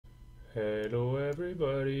Hello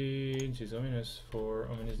everybody, this is Ominous for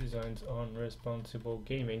Ominous Designs on Responsible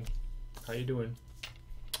Gaming. How you doing?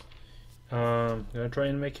 Gonna try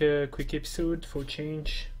and make a quick episode for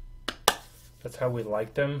change. That's how we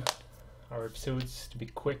like them, our episodes, to be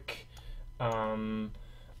quick. I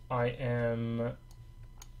am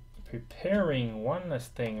preparing one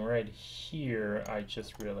last thing right here. I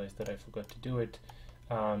just realized that I forgot to do it.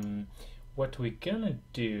 What we're gonna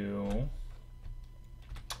do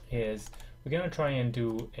is we're gonna try and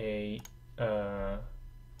do a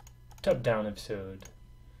top-down episode.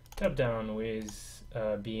 Top-down is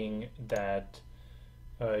being that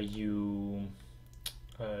you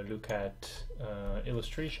look at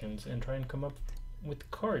illustrations and try and come up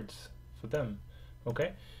with cards for them.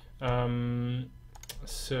 Okay,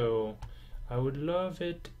 so I would love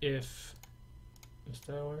it if does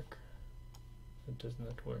that work? It does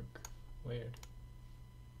not work. Weird.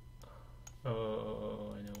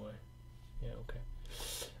 Oh, I know why. Yeah, okay.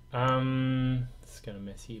 It's kind of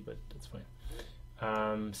messy, but that's fine.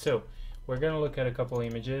 So we're gonna look at a couple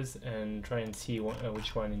images and try and see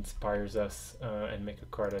which one inspires us and make a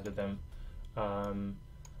card out of them. I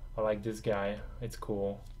like this guy. It's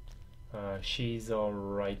cool. She's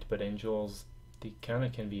alright, but angels, they kind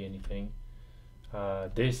of can be anything.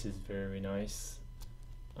 This is very nice.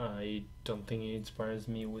 I don't think it inspires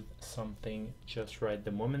me with something just right at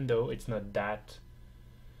the moment, though. It's not that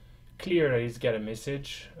clear that it's got a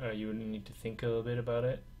message. You would need to think a little bit about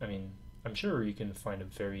it. I mean, I'm sure you can find a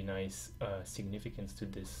very nice significance to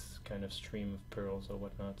this kind of stream of pearls or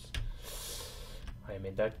whatnot. I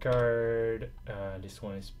made that card. This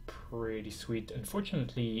one is pretty sweet.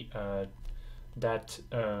 Unfortunately, that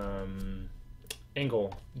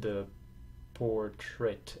angle, the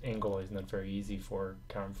portrait angle, is not very easy for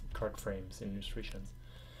card frames and illustrations.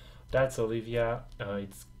 That's Olivia.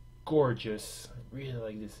 It's gorgeous. I really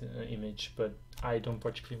like this image, but I don't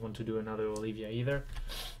particularly want to do another Olivia either.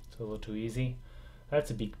 It's a little too easy.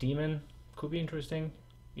 That's a big demon. Could be interesting.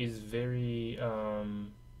 Is very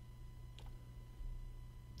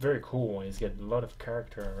very cool. He's got a lot of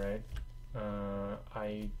character, right?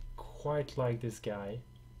 I quite like this guy.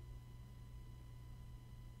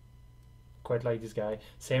 Quite like this guy.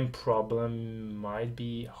 Same problem, might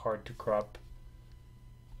be hard to crop.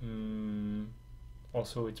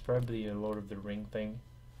 Also, it's probably a Lord of the Ring thing,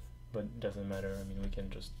 but it doesn't matter. I mean, we can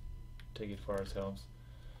just take it for ourselves.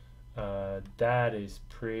 That is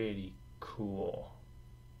pretty cool.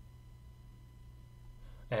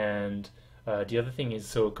 And the other thing is,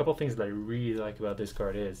 so a couple things that I really like about this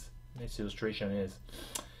card is, this illustration is,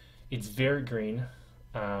 it's very green,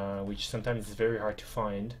 which sometimes is very hard to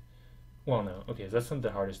find. Well, no, okay, that's not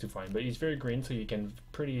the hardest to find, but it's very green, so you can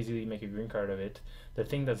pretty easily make a green card of it. The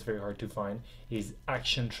thing that's very hard to find is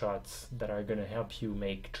action shots that are going to help you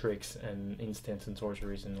make tricks and instants and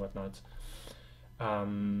sorceries and whatnot.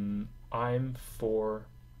 I'm for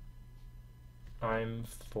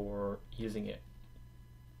using it.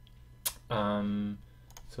 So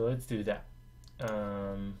let's do that.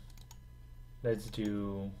 Let's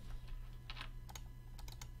do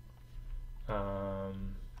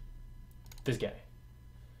this guy.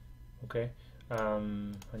 Okay. I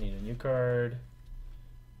need a new card.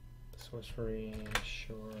 Sorcery,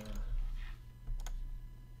 sure.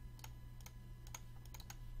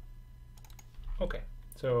 Okay,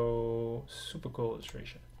 so super cool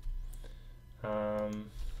illustration. It's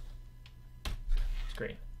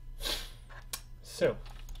great. So,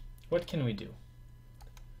 what can we do?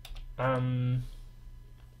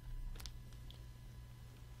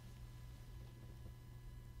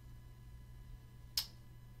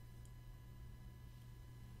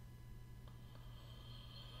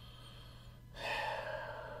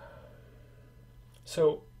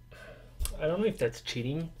 So, I don't know if that's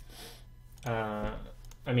cheating. I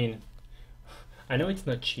mean, I know it's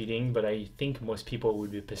not cheating, but I think most people would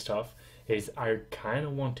be pissed off. Is I kind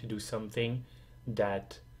of want to do something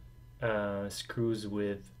that screws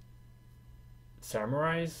with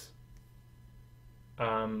samurais.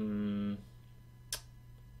 But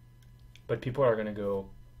people are gonna go,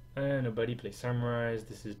 nobody plays samurais,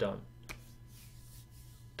 this is dumb.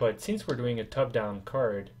 But since we're doing a top-down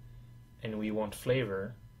card, and we want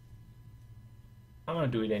flavor, I'm gonna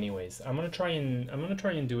do it anyways. I'm gonna try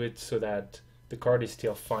and do it so that the card is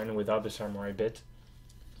still fine without the samurai bit,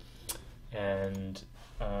 and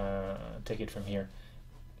take it from here.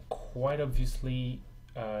 Quite obviously,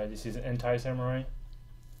 this is anti-samurai,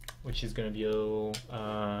 which is gonna be a little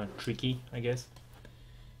tricky, I guess.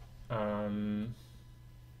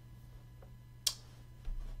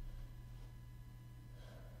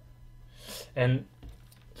 And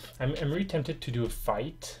I'm really tempted to do a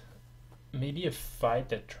fight maybe a fight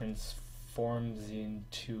that transforms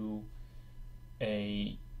into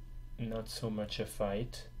a not so much a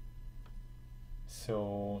fight.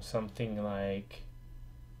 So something like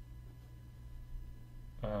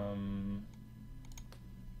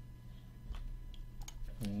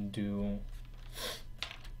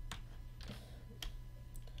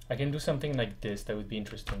I can do something like this. That would be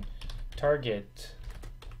interesting. Target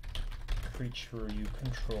creature you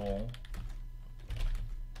control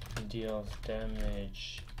deals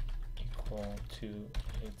damage equal to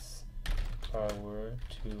its power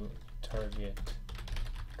to target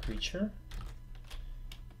creature.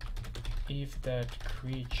 If that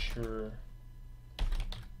creature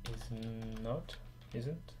isn't a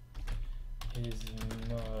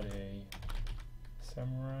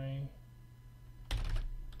samurai,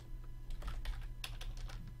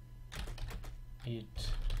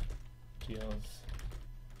 it deals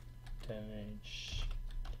damage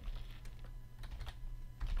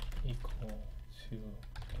equal to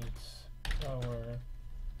its power,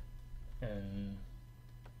 and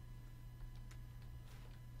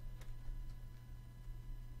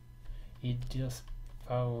it deals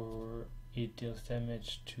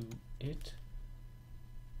damage to it.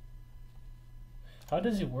 How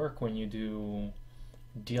does it work when you do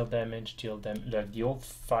deal damage, like the old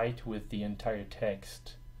fight with the entire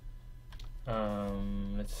text?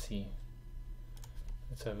 Let's see.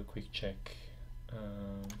 Let's have a quick check.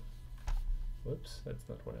 Whoops, that's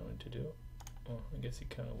not what I wanted to do. Oh, I guess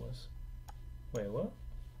it kind of was. Wait, what?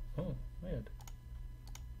 Oh, weird.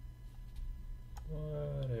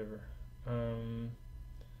 Whatever.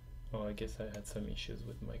 Oh, I guess I had some issues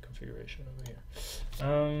with my configuration over here.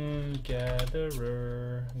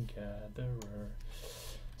 Gatherer.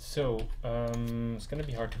 So, it's gonna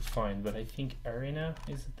be hard to find, but I think arena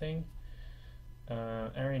is the thing.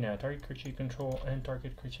 Arena, target creature you control and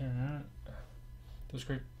target creature.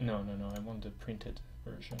 No, I want the printed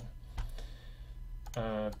version.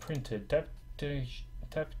 Printed.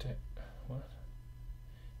 What?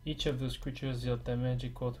 Each of those creatures deal damage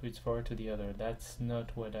equal to its power to the other. That's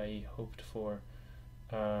not what I hoped for.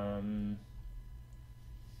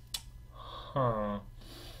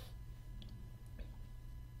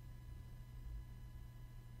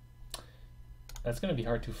 That's gonna be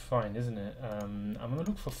hard to find, isn't it? I'm gonna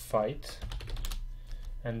look for fight,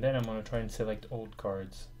 and then I'm gonna try and select old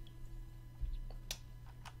cards.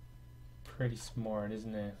 Pretty smart,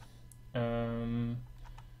 isn't it?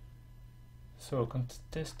 So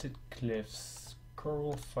contested cliffs,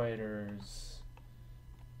 coral fighters,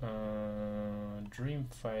 dream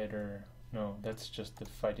fighter. No, that's just the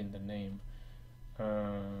fight in the name.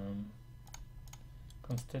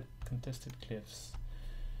 Contested cliffs.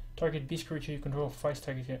 Target beast creature you control fights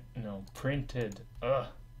target. No, printed.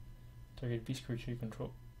 Target beast creature you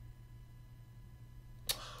control.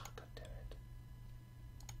 God damn it.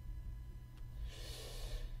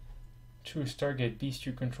 Choose target beast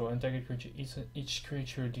you control and target creature. Each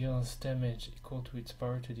creature deals damage equal to its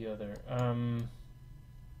power to the other.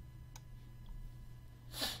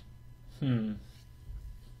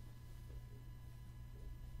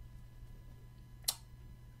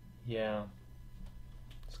 Yeah.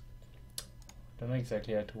 Don't know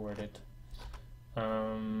exactly how to word it.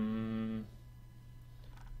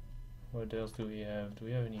 What else do we have? Do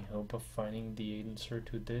we have any hope of finding the answer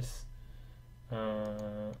to this?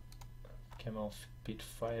 Camel Pit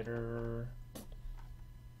Fighter.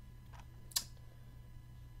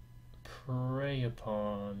 Prey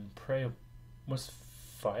Upon. Was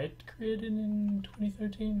Fight created in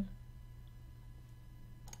 2013?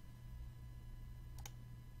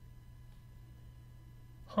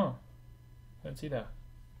 Huh. Let's see that.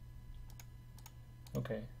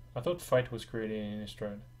 Okay. I thought Fight was created in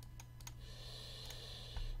Innistrad.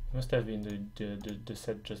 Must have been the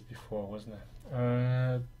set just before, wasn't it?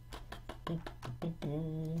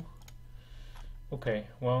 Okay,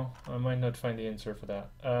 well, I might not find the answer for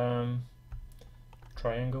that.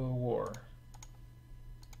 Triangle War.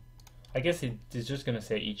 I guess it's just gonna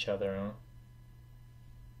say each other, huh?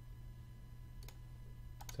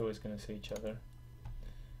 It's always gonna say each other.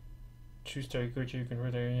 Choose target creature you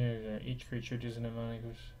convert each creature does an amount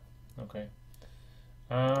equals. Okay.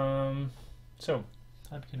 So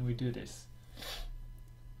how can we do this?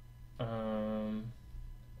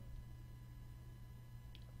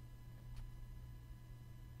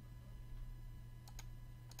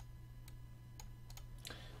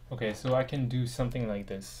 Okay, so I can do something like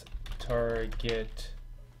this. Target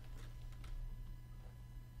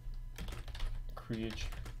creature.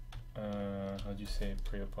 How do you say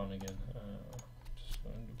prey upon again? Just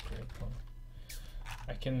want to do prey upon.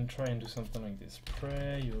 I can try and do something like this.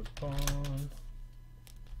 Prey upon.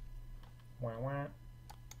 Wah wah.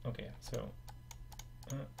 Okay, so.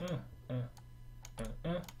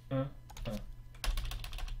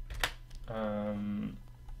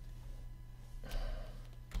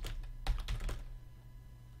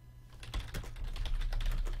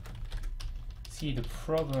 See, the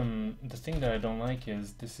problem, the thing that I don't like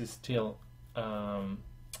is this is still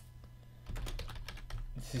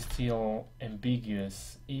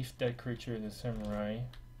ambiguous. If that creature is a samurai,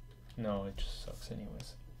 no, it just sucks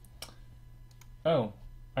anyways. Oh,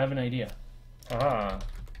 I have an idea. Ah.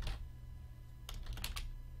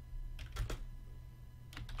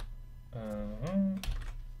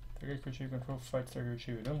 Target creature you control fights target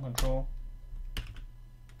creature you don't control.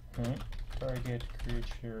 Target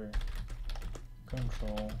creature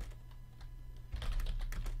control.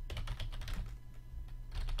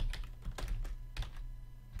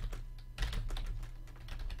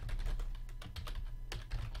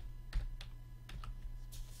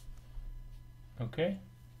 Okay.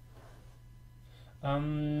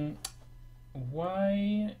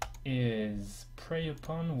 Why is prey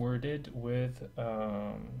upon worded with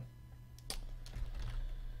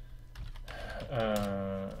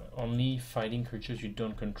only fighting creatures you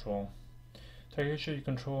don't control? Target creature you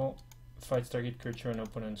control fights target creature and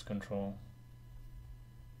opponent's control.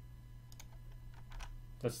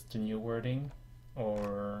 That's the new wording,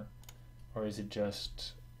 or is it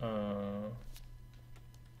just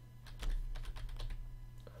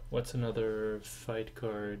what's another fight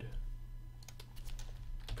card?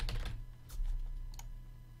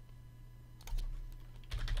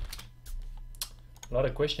 A lot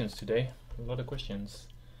of questions today. A lot of questions.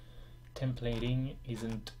 Templating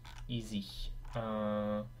isn't easy.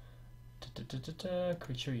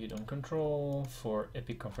 Creature you don't control for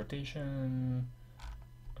epic confrontation.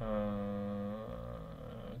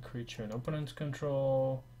 Creature and opponent's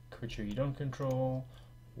control. Creature you don't control.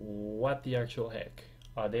 What the actual heck?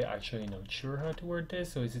 Are they actually not sure how to word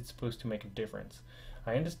this, or is it supposed to make a difference?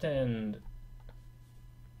 I understand.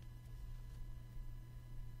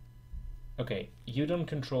 Okay, you don't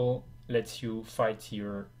control lets you fight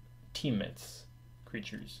your teammates,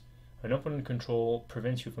 creatures. An opponent control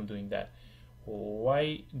prevents you from doing that.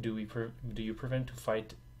 Why do you prevent to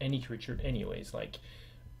fight any creature anyways? Like,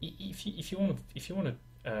 if you want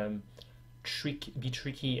to be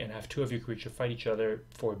tricky and have two of your creatures fight each other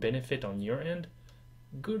for benefit on your end,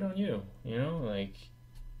 good on you. You know, like,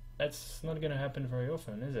 that's not gonna happen very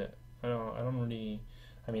often, is it? I don't really.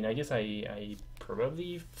 I mean, I guess I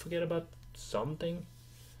probably forget about something,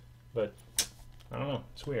 but I don't know.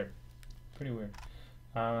 It's weird, pretty weird.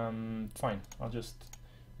 Fine. It's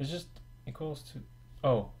just equals to.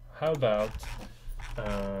 Oh, how about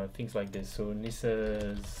things like this? So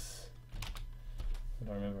Nissa's. I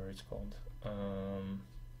don't remember what it's called.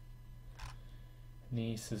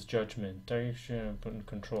 Nissa's judgment, direction, opponent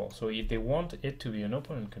control. So if they want it to be an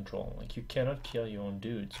opponent control, like, you cannot kill your own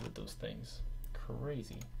dudes with those things.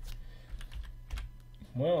 Crazy.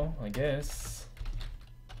 Well, I guess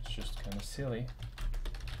it's just kind of silly.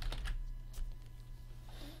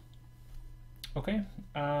 Okay,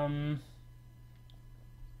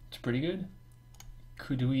 it's pretty good.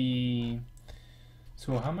 Could we?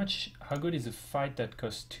 So how good is a fight that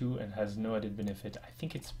costs 2 and has no added benefit? I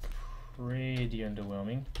think it's pretty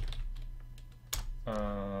underwhelming.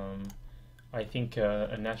 I think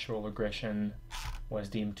a natural aggression was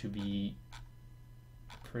deemed to be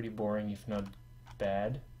pretty boring, if not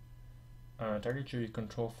bad. Target creature you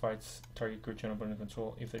control fights target creature and opponent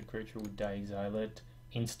control. If that creature would die, exile it.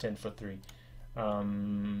 Instant for 3.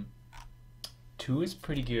 2 is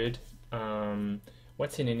pretty good.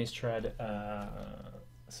 What's in Innistrad?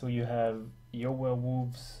 So you have your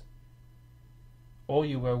werewolves. All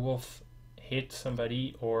your werewolf hit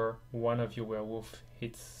somebody, or one of your werewolf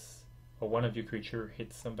hits, or one of your creature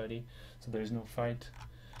hits somebody. So there's no fight.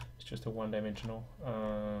 It's just a one-dimensional,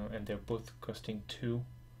 and they're both costing 2.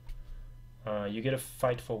 You get a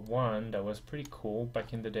fight for 1. That was pretty cool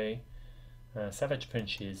back in the day. Savage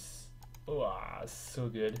Punch is so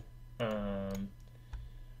good.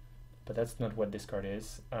 But that's not what this card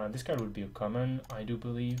is. This card would be a common, I do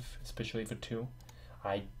believe, especially for 2.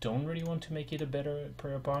 I don't really want to make it a better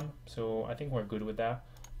prey upon, so I think we're good with that.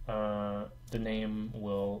 The name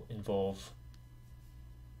will involve,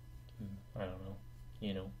 I don't know,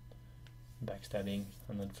 you know, backstabbing.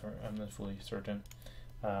 I'm not fully certain.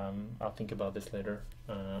 I'll think about this later.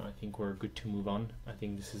 I think we're good to move on. I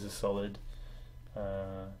think this is a solid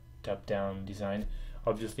top-down design.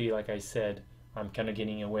 Obviously, like I said, I'm kind of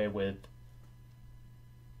getting away with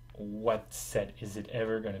what set is it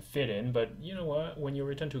ever going to fit in. But you know what, when you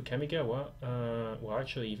return to Kamigawa, well,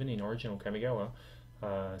 actually even in original Kamigawa,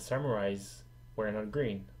 samurais were not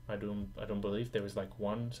green. I don't believe there was like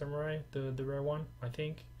one samurai, the rare one, I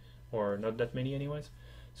think, or not that many anyways.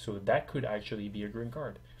 So that could actually be a green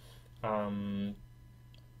card,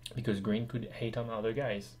 because green could hate on other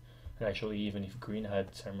guys. And actually, even if green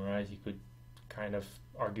had samurais, he could kind of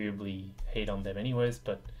arguably hate on them anyways,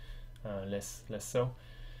 but less so.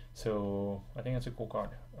 So I think that's a cool card.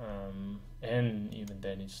 And even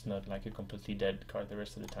then, it's not like a completely dead card the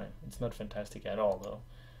rest of the time. It's not fantastic at all, though.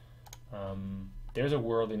 There's a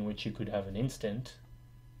world in which you could have an instant,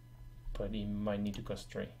 but you might need to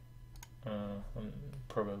cost 3.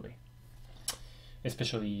 Probably.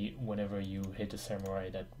 Especially whenever you hit a samurai,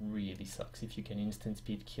 that really sucks. If you can instant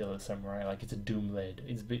speed kill a samurai, like it's a Doomblade.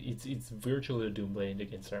 It's virtually a Doomblade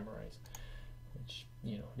against samurais, which,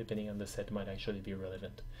 you know, depending on the set, might actually be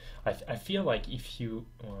relevant. I feel like if you,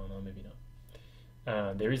 well, no, maybe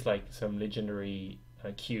not. There is like some legendary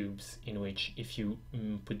cubes in which if you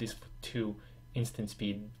put this 2 instant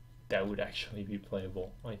speed, that would actually be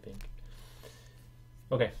playable, I think.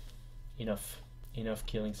 Okay, enough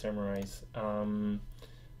killing samurais.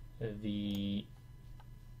 The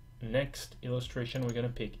next illustration we're gonna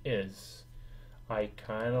pick is, I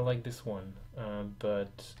kind of like this one,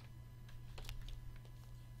 but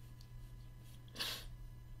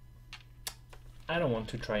I don't want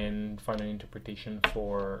to try and find an interpretation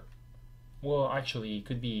for, well, actually it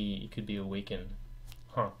could be Awaken.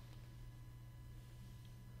 Huh.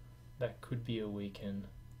 That could be Awaken.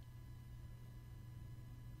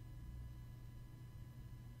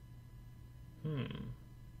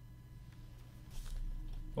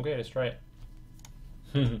 Okay, let's try it.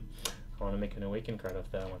 I want to make an Awaken card of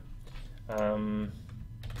that one.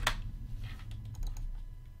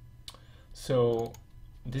 So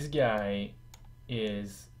this guy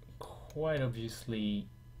is quite obviously,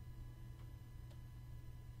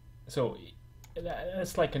 so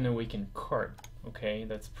that's like an Awaken card, okay?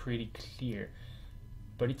 That's pretty clear.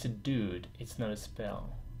 But it's a dude, it's not a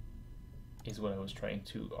spell, is what I was trying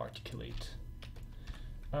to articulate.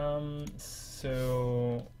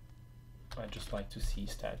 So I just like to see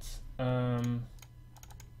stats.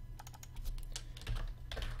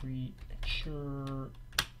 Creature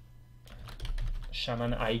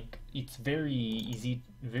shaman. It's very easy,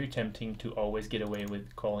 very tempting to always get away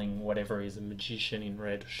with calling whatever is a magician in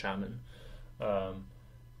red shaman,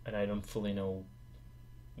 and I don't fully know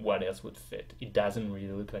what else would fit. It doesn't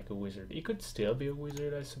really look like a wizard. It could still be a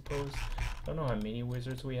wizard, I suppose. I don't know how many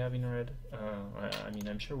wizards we have in red. I mean,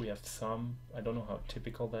 I'm sure we have some. I don't know how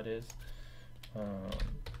typical that is.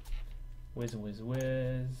 Whiz,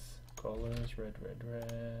 colors, red.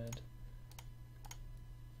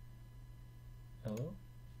 Hello?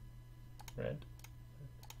 Red?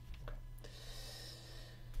 Okay.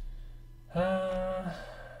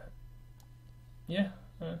 Yeah,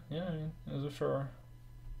 I mean, those are for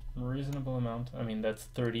reasonable amount. I mean, that's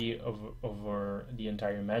 30 over the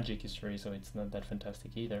entire Magic history, so it's not that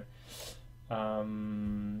fantastic either.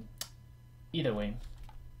 Either way,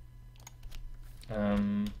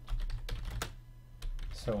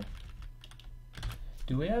 so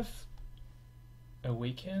do we have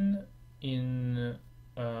Awaken in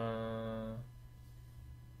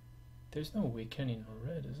there's no Awaken in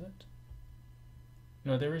red, is it?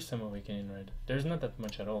 No, there is some Awaken in red. There's not that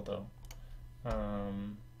much at all, though.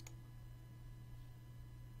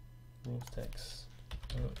 Rules text.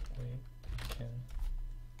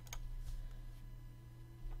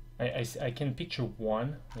 I can picture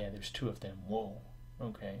one. Yeah, there's 2 of them. Whoa.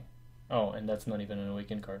 Okay. Oh, and that's not even an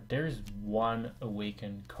Awaken card. There's one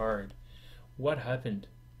Awaken card. What happened?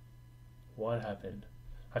 What happened?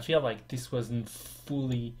 I feel like this wasn't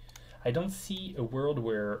fully. I don't see a world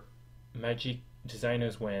where Magic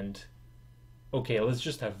designers went, okay, let's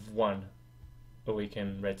just have one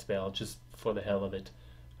Awaken red spell just for the hell of it.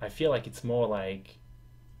 I feel like it's more like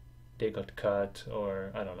they got cut,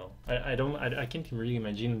 or I don't know. I can't really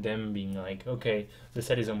imagine them being like, okay, the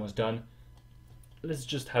set is almost done, let's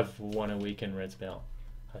just have one Awaken red spell.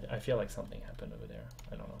 I feel like something happened over there.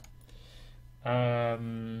 I don't know.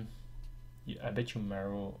 I bet you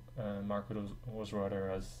Marco Rosroder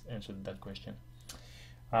has answered that question.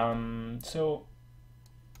 So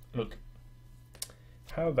look,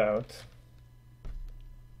 how about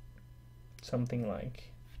something like,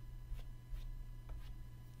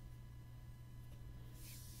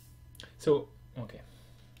 so okay,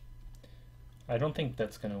 I don't think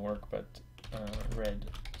that's gonna work, but red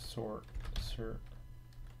sorceries.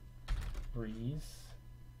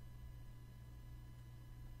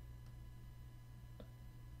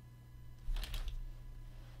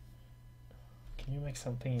 Can you make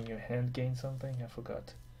something in your hand gain something? I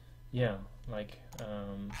forgot. Yeah, like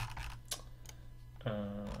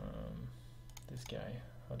this guy.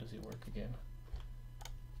 How does he work again?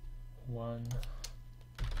 1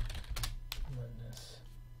 madness.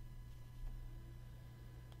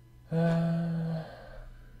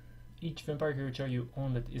 Each vampire creature you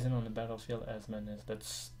own that isn't on the battlefield as madness.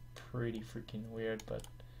 That's pretty freaking weird, but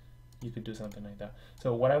you could do something like that.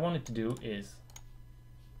 So what I wanted to do is,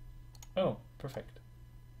 oh, perfect.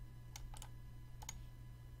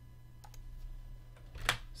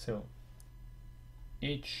 So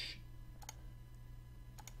each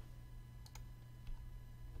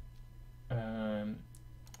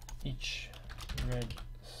red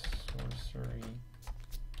sorcery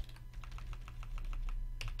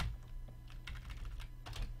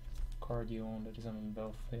card you own that is on the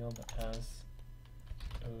battlefield as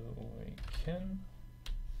awaken,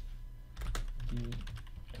 the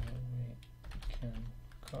awaken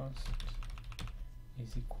cost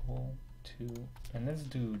is equal to, and let's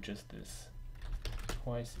do just this,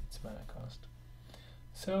 twice its mana cost.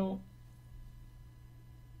 So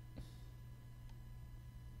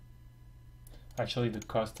actually the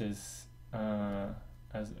cost is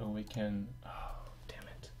as awaken. Oh, damn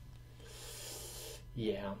it.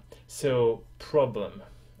 Yeah, so problem.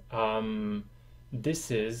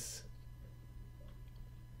 This is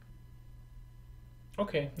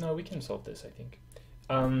okay. No, we can solve this, I think.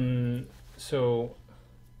 So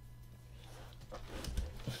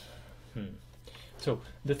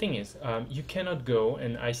the thing is, you cannot go,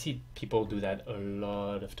 and I see people do that a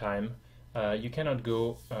lot of time. You cannot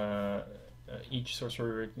go each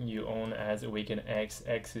sorcerer you own as awaken X.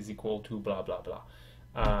 X is equal to blah blah blah.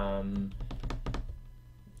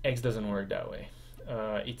 X doesn't work that way.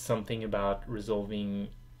 It's something about resolving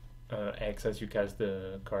X as you cast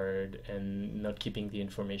the card and not keeping the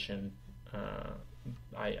information.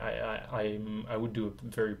 I would do a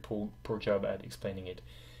very poor job at explaining it.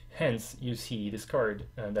 Hence, you see this card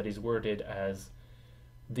that is worded as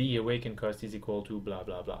the awaken cost is equal to blah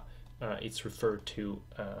blah blah. It's referred to.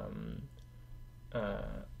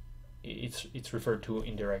 It's referred to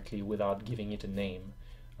indirectly without giving it a name.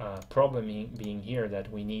 Problem being here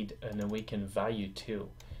that we need an awaken value too,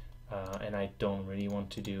 and I don't really want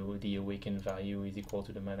to do the awaken value is equal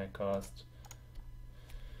to the mana cost.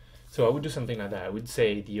 So I would do something like that. I would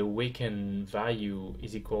say the awaken value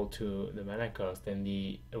is equal to the mana cost, and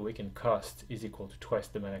the awaken cost is equal to twice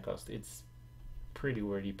the mana cost. It's pretty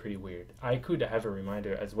wordy, pretty weird. I could have a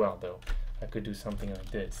reminder as well, though. I could do something like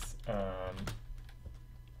this.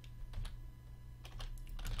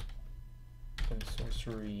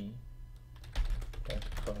 Sorcery that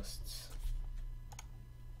costs,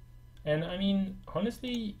 and I mean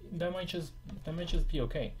honestly that might just be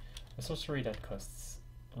okay. A sorcery that costs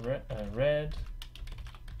red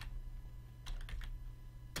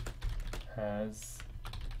has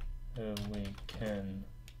awaken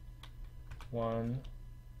 1.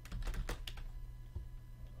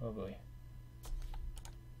 Oh boy.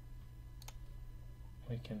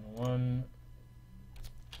 Awaken 1.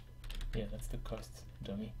 Yeah, that's the cost,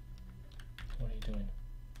 dummy. What are you doing?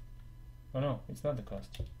 Oh no, it's not the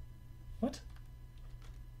cost. What?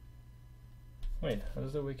 Wait, how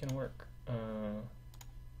does the awaken work?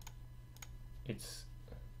 It's...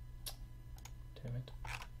 Damn it.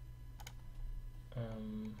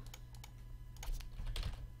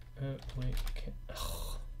 Awaken...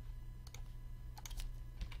 Ugh.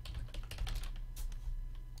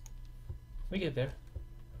 We get there.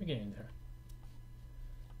 We're getting there.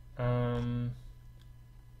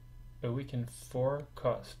 Awaken 4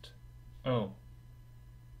 cost. Oh.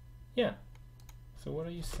 Yeah. So what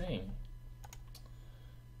are you saying?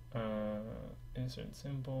 Insert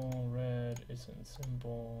symbol, red, insert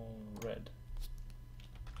symbol, red.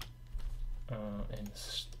 And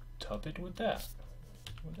stop it with that.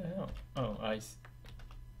 What the hell? Oh, I see.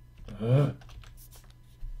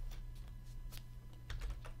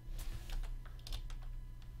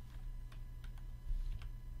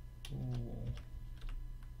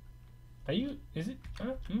 Are you, is it,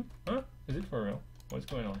 is it for real? What's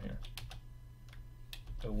going on here?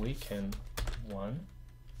 Awaken 1.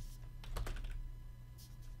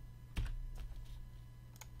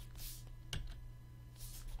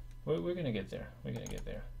 We're gonna get there. We're gonna get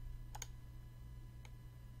there.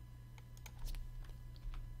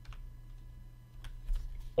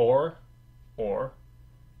 Or we're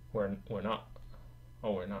not.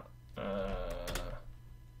 Oh, we're not.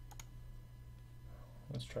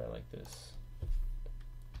 Let's try like this.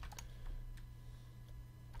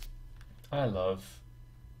 I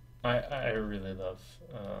really love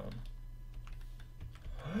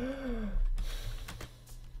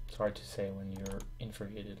It's hard to say when you're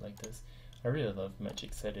infuriated like this. I really love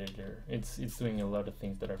Magic Set Editor. It's doing a lot of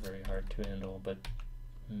things that are very hard to handle, but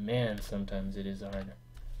man, sometimes it is hard.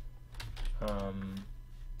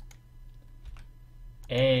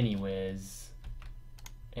 Anyways,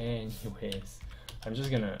 I'm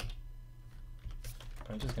just gonna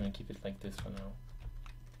keep it like this for now.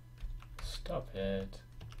 Stop it.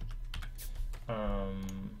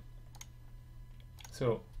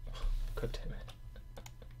 So, god damn it.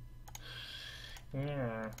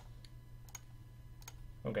 Yeah.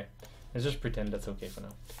 Okay, let's just pretend that's okay for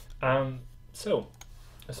now. So,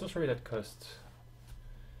 a sorcery that costs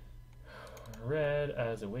red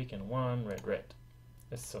as awaken 1, red.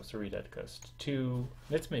 A sorcery that costs 2.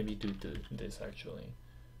 Let's maybe do this actually.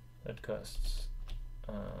 That costs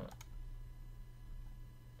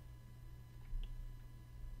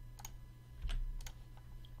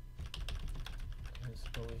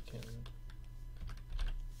awaken.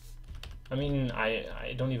 I mean,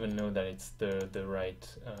 I don't even know that it's the right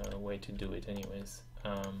way to do it anyways.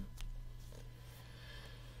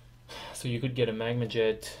 So you could get a Magma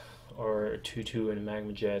Jet or a 2/2 and a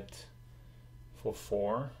Magma Jet for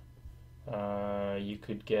 4. You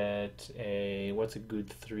could get a, what's a good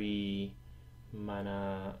 3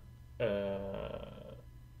 mana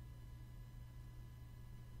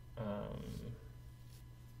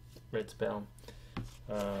red spell.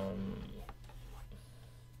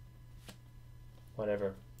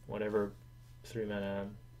 Whatever 3 mana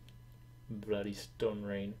Bloody Stone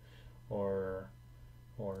Rain or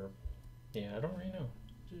yeah, I don't really know.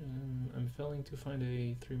 I'm failing to find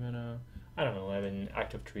a 3 mana. I don't know. I mean,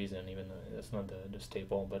 Act of Treason, even though that's not the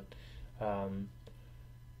staple, but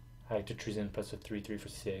Act of Treason plus a 3/3 for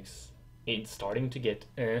 6. It's starting to get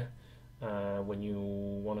when you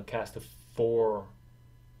want to cast a 4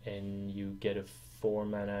 and you get a 4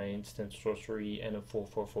 mana instant sorcery and a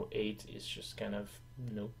 4/4 for 8. It's just kind of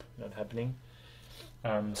nope, not happening.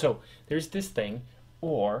 So there's this thing,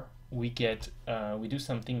 or we get we do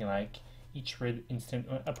something like each red instant.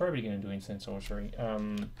 I'm probably gonna do instant sorcery.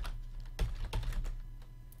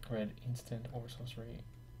 Red instant or sorcery.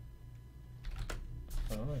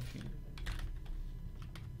 I don't know if you.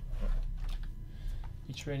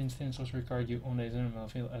 Each red instant sorcery card you own as an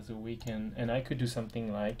battlefield as awaken, and I could do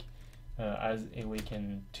something like as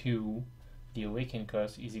awaken 2, the awaken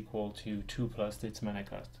cost is equal to 2 plus its mana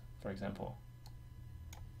cost, for example.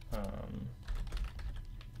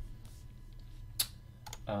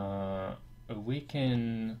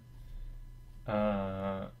 Awaken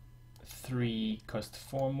 3 cost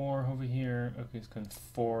 4 more over here. Okay, it's going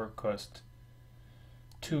 4 cost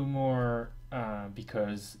 2 more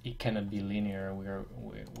because it cannot be linear.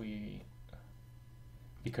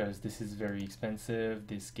 Because this is very expensive.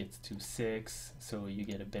 This gets to 6, so you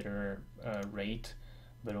get a better rate.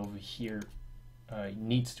 But over here, it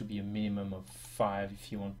needs to be a minimum of 5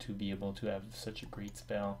 if you want to be able to have such a great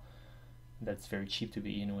spell. That's very cheap to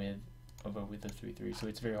begin with, over with the 3/3. So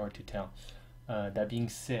it's very hard to tell. That being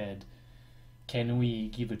said, can we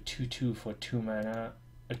give a 2/2 for 2 mana?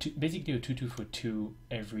 Basically a 2/2 for 2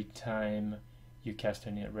 every time you cast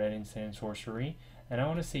a red instant sorcery? And I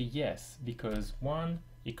want to say yes, because 1,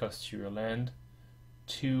 it costs you your land.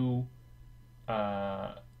 2,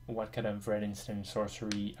 what kind of red instant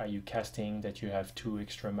sorcery are you casting that you have 2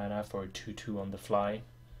 extra mana for a 2/2 on the fly?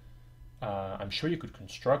 I'm sure you could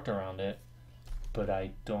construct around it, but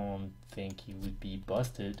I don't think you would be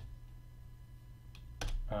busted.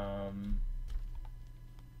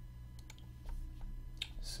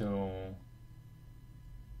 So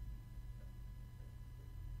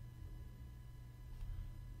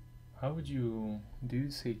how would you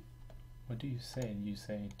say, what do you say? Do you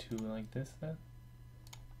say 2 like this then?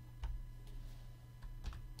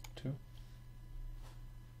 2?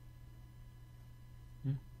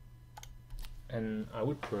 And I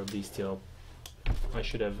would probably still, I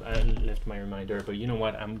should have left my reminder, but you know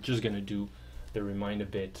what, I'm just gonna do the reminder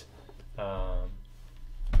bit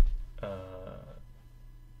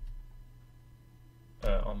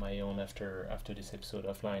on my own after this episode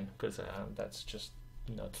offline, because that's just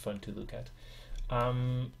not fun to look at.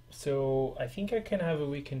 So I think I can have a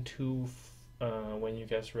weekend 2 when you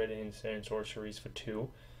guys read instant sorceries for 2.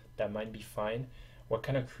 That might be fine. What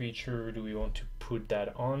kind of creature do we want to put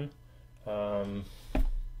that on? I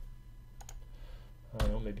don't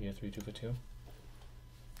know, maybe a 3/2 for 2.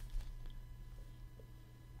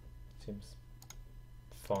 Seems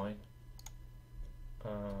fine.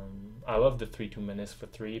 I love the 3/2 menace for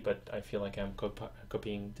 3, but I feel like I'm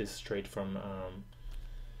copying this straight from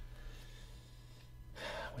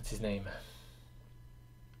what's his name?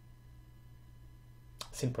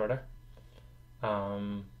 Sin Proda.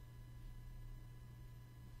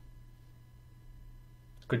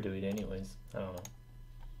 Could do it anyways. I don't know.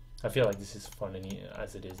 I feel like this is fun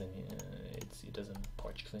as it is, and it doesn't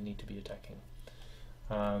particularly need to be attacking.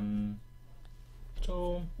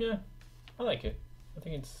 So yeah, I like it. I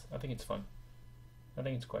think it's fun. I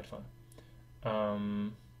think it's quite fun.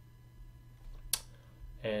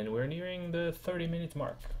 And we're nearing the 30-minute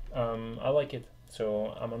mark. I like it,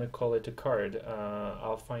 so I'm gonna call it a card.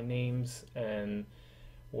 I'll find names and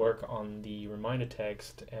work on the reminder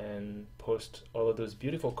text and post all of those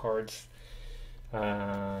beautiful cards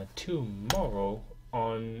tomorrow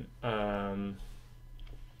on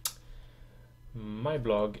my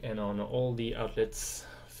blog and on all the outlets,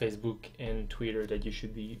 Facebook and Twitter, that you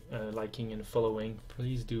should be liking and following.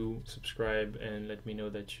 Please do subscribe and let me know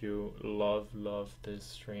that you love this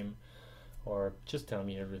stream, or just tell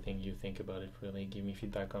me everything you think about it. Really give me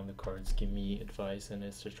feedback on the cards, give me advice, and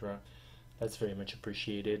etc. That's very much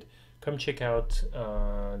appreciated. Come check out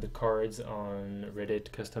the cards on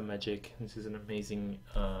Reddit, Custom Magic. This is an amazing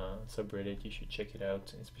subreddit. You should check it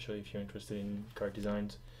out, especially if you're interested in card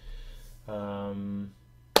designs.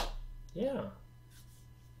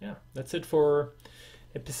 Yeah, that's it for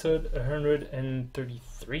episode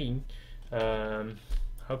 133.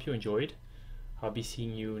 Hope you enjoyed. I'll be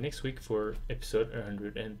seeing you next week for episode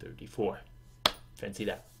 134. Fancy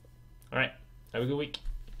that. Alright, have a good week.